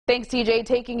Thanks, TJ.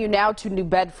 Taking you now to New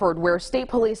Bedford, where state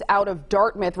police out of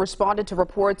Dartmouth responded to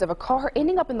reports of a car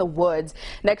ending up in the woods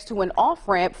next to an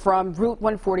off-ramp from Route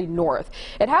 140 North.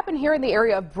 It happened here in the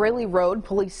area of Brayley Road.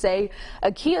 Police say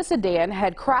a Kia sedan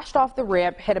had crashed off the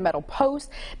ramp, hit a metal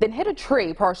post, then hit a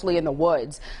tree partially in the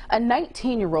woods. A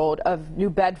 19-year-old of New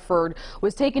Bedford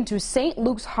was taken to St.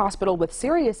 Luke's Hospital with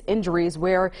serious injuries,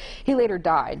 where he later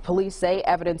died. Police say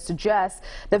evidence suggests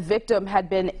the victim had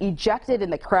been ejected in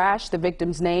the crash. The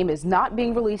victim's name is not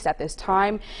being released at this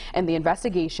time, and the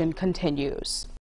investigation continues.